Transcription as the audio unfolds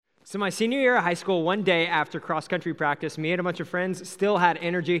So my senior year of high school, one day after cross-country practice, me and a bunch of friends still had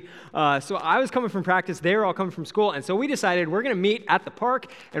energy. So I was coming from practice, they were all coming from school, and so we decided we're going to meet at the park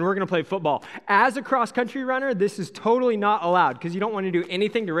and we're going to play football. As a cross-country runner, this is totally not allowed because you don't want to do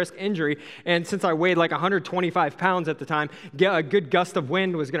anything to risk injury, and since I weighed like 125 pounds at the time, a good gust of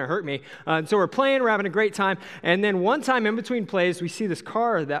wind was going to hurt me. So we're playing, we're having a great time, and then one time in between plays, we see this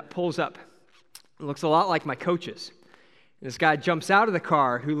car that pulls up. It looks a lot like my coach's. This guy jumps out of the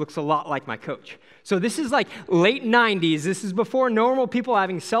car who looks a lot like my coach. So this is like late 90s. This is before normal people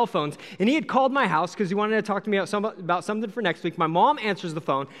having cell phones. And he had called my house because he wanted to talk to me about something for next week. My mom answers the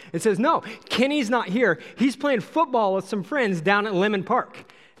phone and says, "No, Kenny's not here. He's playing football with some friends down at Lemon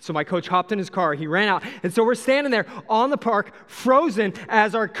Park." So my coach hopped in his car, he ran out, and so we're standing there on the park, frozen,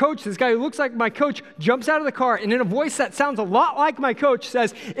 as our coach, this guy who looks like my coach, jumps out of the car, and in a voice that sounds a lot like my coach,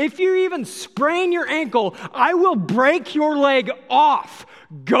 says, "If you even sprain your ankle, I will break your leg off.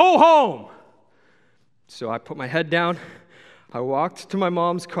 Go home." So I put my head down, I walked to my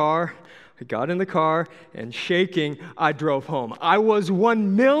mom's car, I got in the car, and shaking, I drove home. I was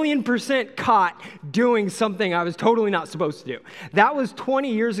 1,000,000% caught doing something I was totally not supposed to do. That was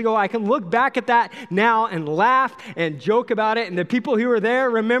 20 years ago. I can look back at that now and laugh and joke about it, and the people who were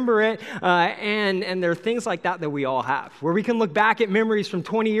there remember it, and there are things like that we all have, where we can look back at memories from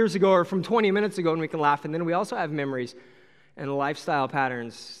 20 years ago or from 20 minutes ago, and we can laugh, and then we also have memories and lifestyle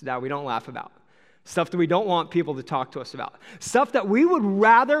patterns that we don't laugh about. Stuff that we don't want people to talk to us about. Stuff that we would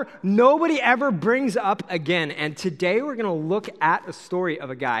rather nobody ever brings up again. And today we're going to look at a story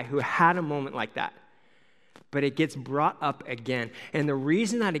of a guy who had a moment like that. But it gets brought up again. And the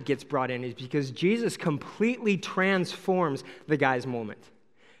reason that it gets brought in is because Jesus completely transforms the guy's moment.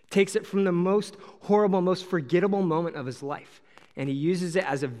 Takes it from the most horrible, most forgettable moment of his life, and he uses it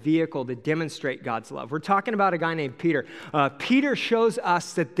as a vehicle to demonstrate God's love. We're talking about a guy named Peter. Peter shows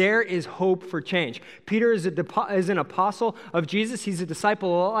us that there is hope for change. Peter is an apostle of Jesus. He's a disciple,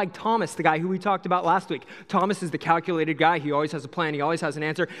 a lot like Thomas, the guy who we talked about last week. Thomas is the calculated guy. He always has a plan. He always has an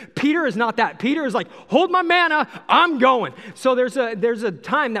answer. Peter is not that. Peter is like, "Hold my manna, I'm going." So there's a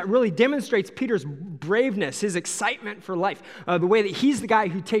time that really demonstrates Peter's braveness, his excitement for life, the way that he's the guy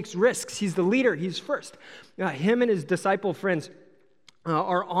who takes risks. He's the leader. He's first. Him and his disciple friends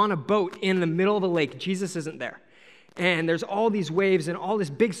are on a boat in the middle of a lake. Jesus isn't there. And there's all these waves and all this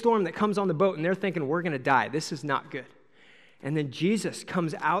big storm that comes on the boat, and they're thinking, "We're going to die. This is not good." And then Jesus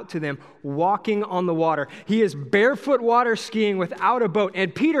comes out to them walking on the water. He is barefoot water skiing without a boat.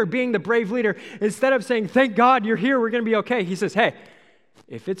 And Peter, being the brave leader, instead of saying, "Thank God you're here, we're going to be okay," he says, "Hey,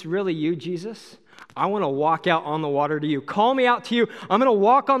 if it's really you, Jesus, I want to walk out on the water to you. Call me out to you. I'm going to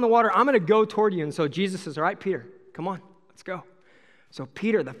walk on the water. I'm going to go toward you." And so Jesus says, "All right, Peter, come on, let's go." So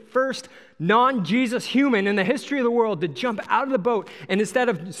Peter, the first non-Jesus human in the history of the world to jump out of the boat, and instead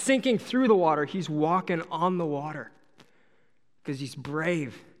of sinking through the water, he's walking on the water because he's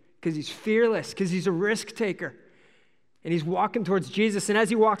brave, because he's fearless, because he's a risk taker. And he's walking towards Jesus, and as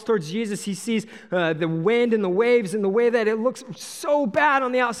he walks towards Jesus, he sees the wind and the waves and the way that it looks so bad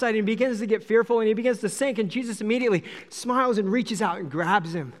on the outside, and he begins to get fearful, and he begins to sink, and Jesus immediately smiles and reaches out and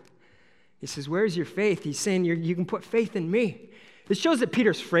grabs him. He says, "Where's your faith?" He's saying, you can put faith in me. It shows that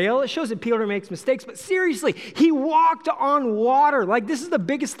Peter's frail. It shows that Peter makes mistakes. But seriously, he walked on water. Like, this is the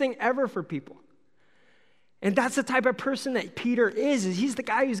biggest thing ever for people. And that's the type of person that Peter is he's the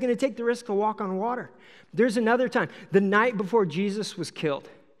guy who's going to take the risk to walk on water. There's another time, the night before Jesus was killed.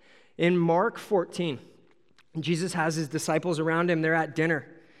 In Mark 14, Jesus has his disciples around him. They're at dinner.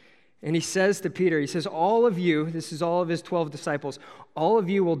 And he says to Peter, he says, "All of you," this is all of his 12 disciples, "all of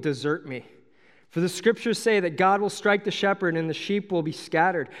you will desert me. For the scriptures say that God will strike the shepherd and the sheep will be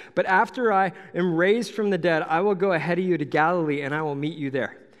scattered. But after I am raised from the dead, I will go ahead of you to Galilee and I will meet you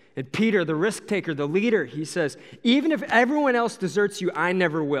there." And Peter, the risk taker, the leader, he says, "Even if everyone else deserts you, I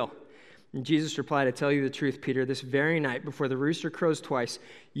never will." And Jesus replied, "I tell you the truth, Peter, this very night before the rooster crows twice,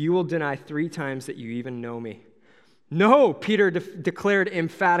 you will deny 3 times that you even know me." "No," Peter declared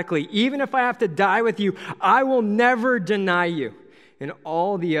emphatically, "even if I have to die with you, I will never deny you." And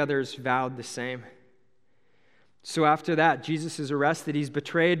all the others vowed the same. So after that, Jesus is arrested. He's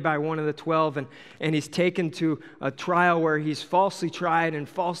betrayed by one of the 12, and he's taken to a trial where he's falsely tried and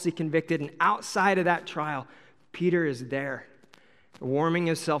falsely convicted. And outside of that trial, Peter is there, warming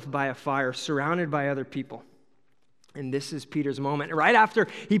himself by a fire, surrounded by other people. And this is Peter's moment. Right after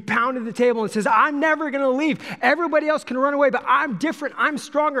he pounded the table and says, "I'm never going to leave. Everybody else can run away, but I'm different. I'm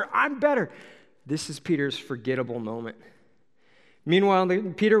stronger. I'm better." This is Peter's forgettable moment. Meanwhile,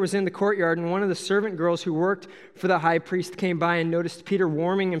 Peter was in the courtyard, and one of the servant girls who worked for the high priest came by and noticed Peter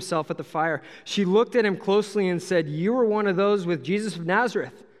warming himself at the fire. She looked at him closely and said, "You were one of those with Jesus of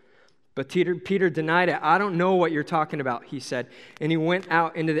Nazareth." But Peter denied it. I don't know what you're talking about, he said. And he went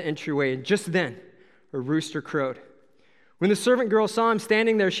out into the entryway. And just then, a rooster crowed. When the servant girl saw him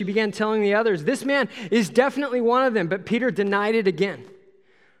standing there, she began telling the others, "This man is definitely one of them." But Peter denied it again.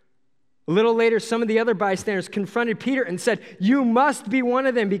 A little later, some of the other bystanders confronted Peter and said, "You must be one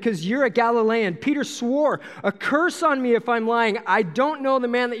of them because you're a Galilean." Peter swore, "A curse on me if I'm lying. I don't know the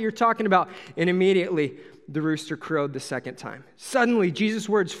man that you're talking about." And immediately, the rooster crowed the second time. Suddenly, Jesus'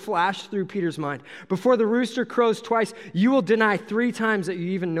 words flashed through Peter's mind. "Before the rooster crows twice, you will deny 3 times that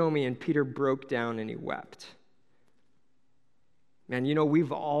you even know me." And Peter broke down and he wept. Man,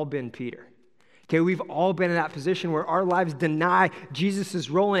 we've all been Peter. Okay, we've all been in that position where our lives deny Jesus'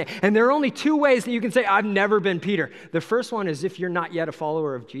 role in it. And there are only 2 ways that you can say, "I've never been Peter." The first one is if you're not yet a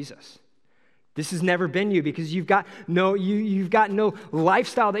follower of Jesus. This has never been you because you've got no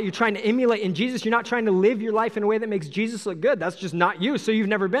lifestyle that you're trying to emulate in Jesus. You're not trying to live your life in a way that makes Jesus look good. That's just not you, so you've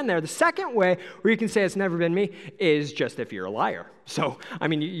never been there. The second way where you can say it's never been me is just if you're a liar. So,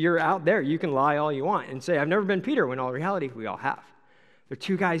 you're out there. You can lie all you want and say, "I've never been Peter," when in reality, we all have. There are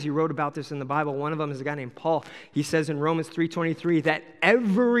 2 guys who wrote about this in the Bible. One of them is a guy named Paul. He says in Romans 3:23 that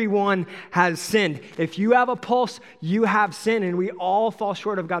everyone has sinned. If you have a pulse, you have sin, and we all fall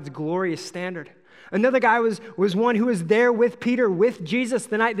short of God's glorious standard. Another guy was one who was there with Peter, with Jesus,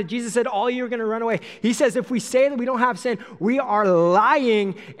 the night that Jesus said, "All you are going to run away." He says, if we say that we don't have sin, we are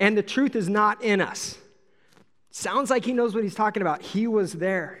lying, and the truth is not in us. Sounds like he knows what he's talking about. He was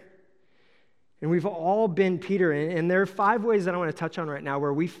there. And we've all been Peter. And there are 5 ways that I want to touch on right now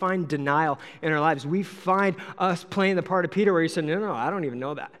where we find denial in our lives. We find us playing the part of Peter where he said, no, I don't even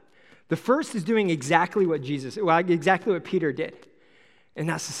know that. The first is doing exactly what Peter did. And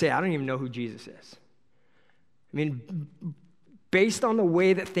that's to say, I don't even know who Jesus is. Based on the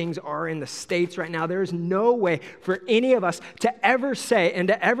way that things are in the States right now, there is no way for any of us to ever say and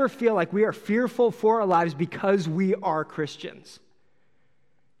to ever feel like we are fearful for our lives because we are Christians.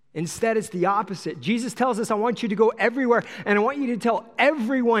 Instead, it's the opposite. Jesus tells us, "I want you to go everywhere, and I want you to tell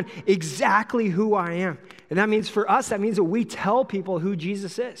everyone exactly who I am." And that means for us, that means that we tell people who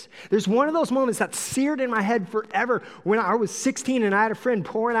Jesus is. There's one of those moments that's seared in my head forever when I was 16 and I had a friend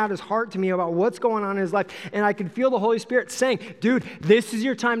pouring out his heart to me about what's going on in his life, and I could feel the Holy Spirit saying, "Dude, this is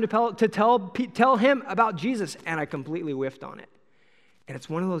your time to tell him about Jesus," and I completely whiffed on it. And it's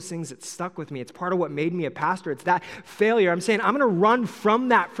one of those things that stuck with me. It's part of what made me a pastor. It's that failure. I'm saying I'm going to run from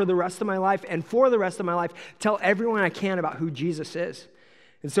that for the rest of my life, and for the rest of my life, tell everyone I can about who Jesus is.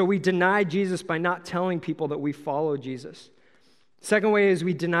 And so we deny Jesus by not telling people that we follow Jesus. Second way is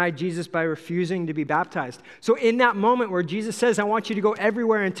we deny Jesus by refusing to be baptized. So in that moment where Jesus says, "I want you to go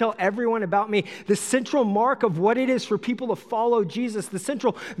everywhere and tell everyone about me," the central mark of what it is for people to follow Jesus, the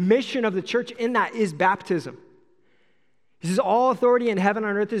central mission of the church in that is baptism. He says, "All authority in heaven and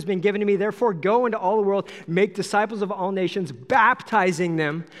on earth has been given to me. Therefore, go into all the world, make disciples of all nations, baptizing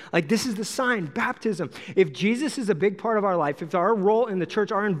them." Like, this is the sign, baptism. If Jesus is a big part of our life, if our role in the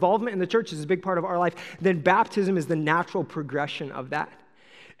church, our involvement in the church is a big part of our life, then baptism is the natural progression of that.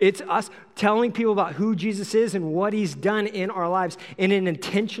 It's us telling people about who Jesus is and what he's done in our lives in an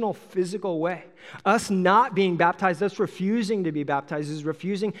intentional, physical way. Us not being baptized, us refusing to be baptized, is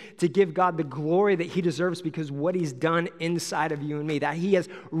refusing to give God the glory that he deserves because what he's done inside of you and me, that he has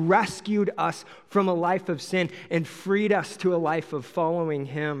rescued us from a life of sin and freed us to a life of following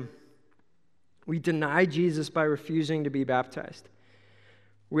him. We deny Jesus by refusing to be baptized.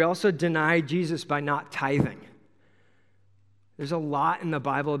 We also deny Jesus by not tithing. There's a lot in the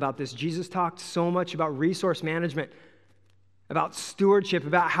Bible about this. Jesus talked so much about resource management, about stewardship,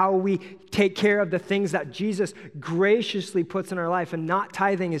 about how we take care of the things that Jesus graciously puts in our life. And not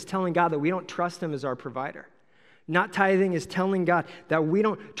tithing is telling God that we don't trust him as our provider. Not tithing is telling God that we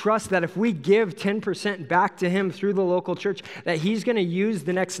don't trust that if we give 10% back to him through the local church, that he's going to use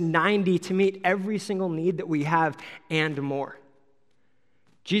the next 90 to meet every single need that we have and more.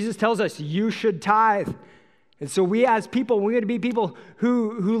 Jesus tells us you should tithe. And so we as people, we're going to be people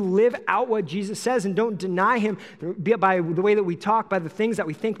who live out what Jesus says and don't deny him by the way that we talk, by the things that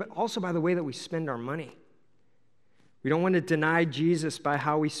we think, but also by the way that we spend our money. We don't want to deny Jesus by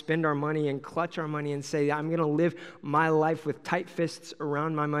how we spend our money and clutch our money and say, "I'm going to live my life with tight fists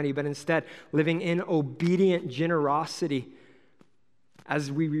around my money," but instead living in obedient generosity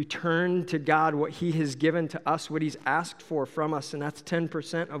as we return to God what he has given to us, what he's asked for from us, and that's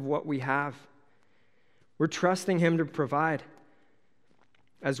 10% of what we have. We're trusting him to provide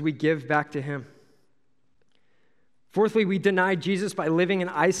as we give back to him. Fourthly, we deny Jesus by living in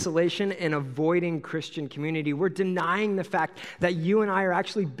isolation and avoiding Christian community. We're denying the fact that you and I are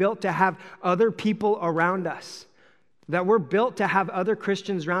actually built to have other people around us. That we're built to have other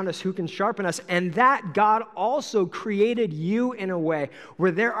Christians around us who can sharpen us, and that God also created you in a way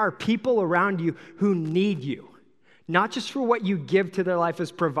where there are people around you who need you. Not just for what you give to their life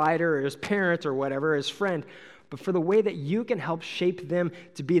as provider or as parent or whatever, as friend, but for the way that you can help shape them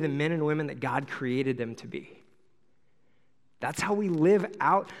to be the men and women that God created them to be. That's how we live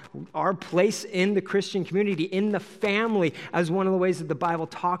out our place in the Christian community, in the family, as one of the ways that the Bible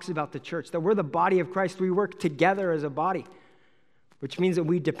talks about the church, that we're the body of Christ. We work together as a body, which means that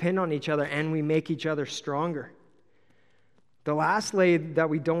we depend on each other and we make each other stronger. The last way that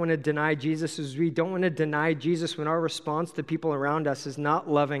we don't want to deny Jesus is we don't want to deny Jesus when our response to people around us is not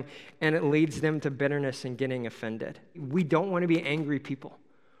loving and it leads them to bitterness and getting offended. We don't want to be angry people.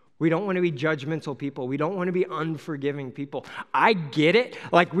 We don't want to be judgmental people. We don't want to be unforgiving people. I get it.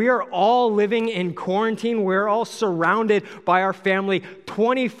 Like, we are all living in quarantine. We're all surrounded by our family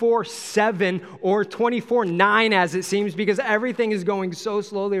 24/7 or 24/9 as it seems, because everything is going so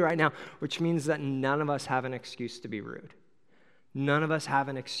slowly right now, which means that none of us have an excuse to be rude. None of us have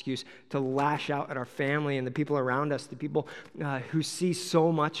an excuse to lash out at our family and the people around us, the people who see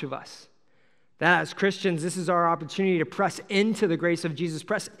so much of us. That as Christians, this is our opportunity to press into the grace of Jesus,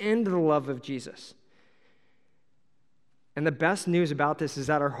 press into the love of Jesus. And the best news about this is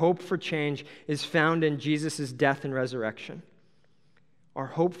that our hope for change is found in Jesus' death and resurrection. Our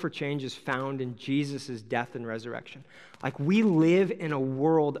hope for change is found in Jesus' death and resurrection. Like, we live in a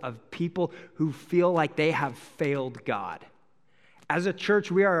world of people who feel like they have failed God. As a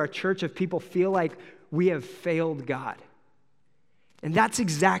church, we are a church of people who feel like we have failed God. And that's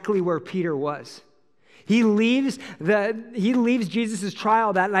exactly where Peter was. He leaves Jesus'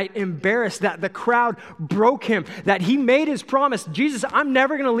 trial that night embarrassed, that the crowd broke him, that he made his promise, Jesus, I'm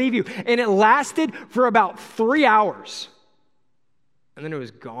never going to leave you. And it lasted for about 3 hours. And then it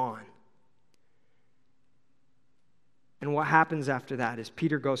was gone. And what happens after that is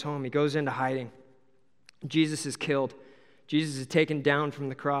Peter goes home. He goes into hiding. Jesus is killed. Jesus is taken down from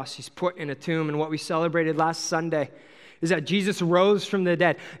the cross. He's put in a tomb. And what we celebrated last Sunday is that Jesus rose from the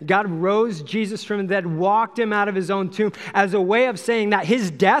dead. God rose Jesus from the dead, walked him out of his own tomb as a way of saying that his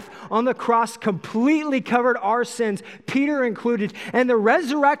death on the cross completely covered our sins, Peter included. And the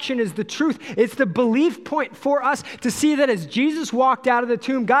resurrection is the truth. It's the belief point for us to see that as Jesus walked out of the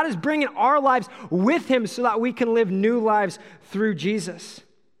tomb, God is bringing our lives with him so that we can live new lives through Jesus.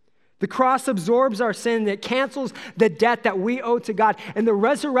 The cross absorbs our sin. It cancels the debt that we owe to God. And the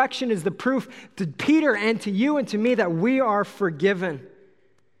resurrection is the proof to Peter and to you and to me that we are forgiven.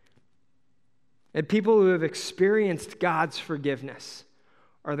 And people who have experienced God's forgiveness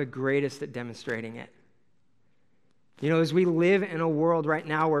are the greatest at demonstrating it. You know, as we live in a world right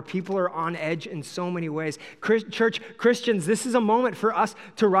now where people are on edge in so many ways, church Christians, this is a moment for us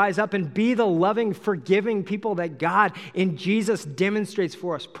to rise up and be the loving, forgiving people that God in Jesus demonstrates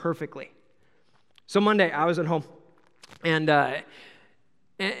for us perfectly. So Monday, I was at home, and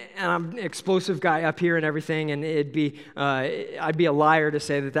I'm an explosive guy up here and everything, and I'd be a liar to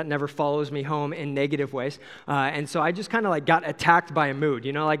say that never follows me home in negative ways. And so I just kind of like got attacked by a mood,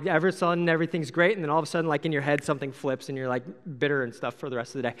 you know, like every sudden everything's great, and then all of a sudden, like in your head, something flips, and you're like bitter and stuff for the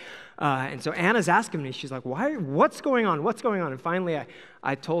rest of the day. And so Anna's asking me, she's like, what's going on? What's going on? And finally,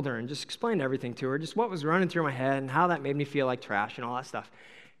 I told her and just explained everything to her, just what was running through my head and how that made me feel like trash and all that stuff.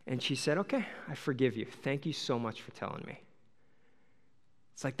 And she said, okay, I forgive you. Thank you so much for telling me.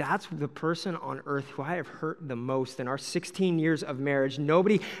 It's like, that's the person on earth who I have hurt the most in our 16 years of marriage.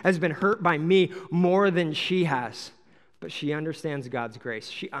 Nobody has been hurt by me more than she has. But she understands God's grace.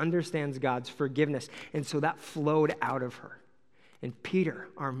 She understands God's forgiveness. And so that flowed out of her. And Peter,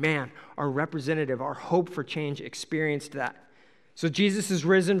 our man, our representative, our hope for change, experienced that. So Jesus is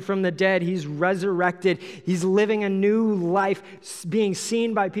risen from the dead. He's resurrected. He's living a new life, being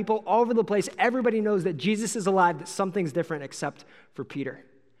seen by people all over the place. Everybody knows that Jesus is alive, that something's different except for Peter.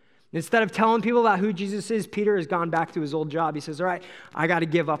 Instead of telling people about who Jesus is, Peter has gone back to his old job. He says, all right, I got to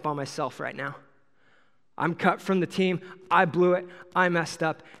give up on myself right now. I'm cut from the team. I blew it. I messed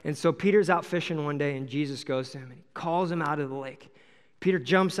up. And so Peter's out fishing one day, and Jesus goes to him, and he calls him out of the lake. Peter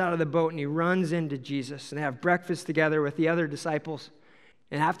jumps out of the boat, and he runs into Jesus, and they have breakfast together with the other disciples.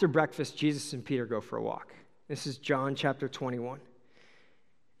 And after breakfast, Jesus and Peter go for a walk. This is John chapter 21.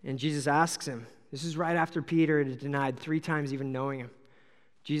 And Jesus asks him, this is right after Peter had denied 3 times even knowing him.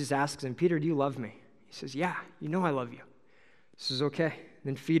 Jesus asks him, Peter, do you love me? He says, yeah, you know I love you. He says, okay,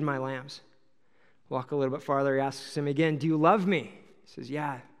 then feed my lambs. Walk a little bit farther, he asks him again, do you love me? He says,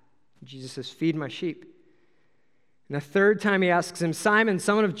 yeah. Jesus says, feed my sheep. And the third time he asks him, Simon,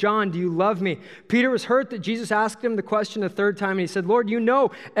 son of John, do you love me? Peter was hurt that Jesus asked him the question the third time, and he said, Lord, you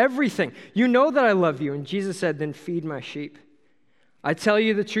know everything. You know that I love you. And Jesus said, then feed my sheep. I tell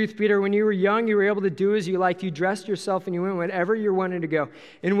you the truth, Peter, when you were young, you were able to do as you liked. You dressed yourself and you went wherever you wanted to go.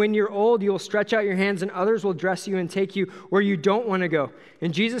 And when you're old, you will stretch out your hands and others will dress you and take you where you don't want to go.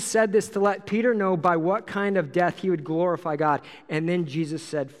 And Jesus said this to let Peter know by what kind of death he would glorify God. And then Jesus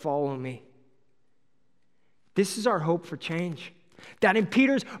said, follow me. This is our hope for change. That in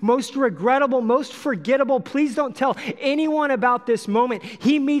Peter's most regrettable, most forgettable, please don't tell anyone about this moment,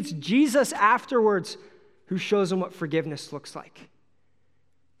 he meets Jesus afterwards, who shows him what forgiveness looks like,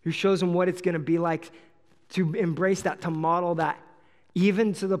 who shows him what it's going to be like to embrace that, to model that,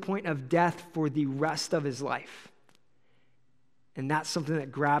 even to the point of death for the rest of his life. And that's something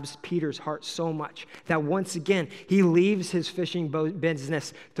that grabs Peter's heart so much that once again, he leaves his fishing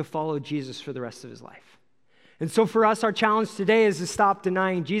business to follow Jesus for the rest of his life. And so for us, our challenge today is to stop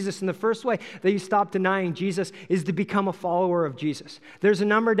denying Jesus. And the first way that you stop denying Jesus is to become a follower of Jesus. There's a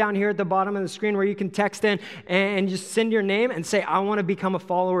number down here at the bottom of the screen where you can text in and just send your name and say, I want to become a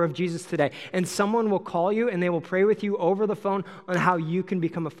follower of Jesus today. And someone will call you and they will pray with you over the phone on how you can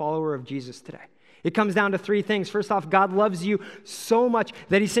become a follower of Jesus today. It comes down to three things. First off, God loves you so much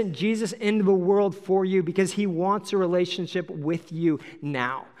that he sent Jesus into the world for you because he wants a relationship with you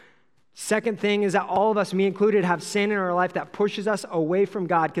now. Second thing is that all of us, me included, have sin in our life that pushes us away from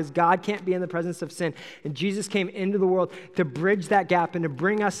God because God can't be in the presence of sin. And Jesus came into the world to bridge that gap and to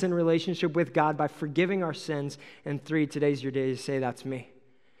bring us in relationship with God by forgiving our sins. And three, today's your day to say, that's me.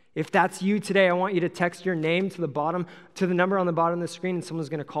 If that's you today, I want you to text your name to the number on the bottom of the screen, and someone's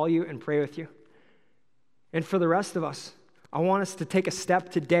going to call you and pray with you. And for the rest of us, I want us to take a step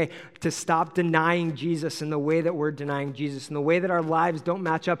today to stop denying Jesus in the way that we're denying Jesus, in the way that our lives don't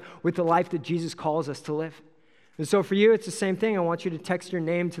match up with the life that Jesus calls us to live. And so for you, it's the same thing. I want you to text your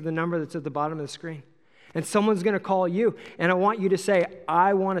name to the number that's at the bottom of the screen. And someone's going to call you, and I want you to say,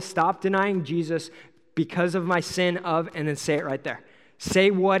 I want to stop denying Jesus because of my sin of, and then say it right there.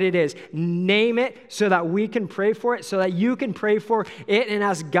 Say what it is. Name it so that we can pray for it, so that you can pray for it and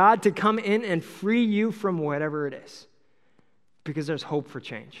ask God to come in and free you from whatever it is. Because there's hope for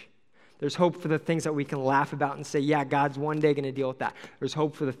change. There's hope for the things that we can laugh about and say, yeah, God's one day going to deal with that. There's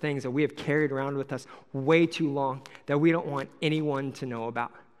hope for the things that we have carried around with us way too long that we don't want anyone to know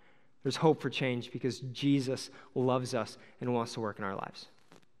about. There's hope for change because Jesus loves us and wants to work in our lives.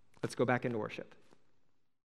 Let's go back into worship.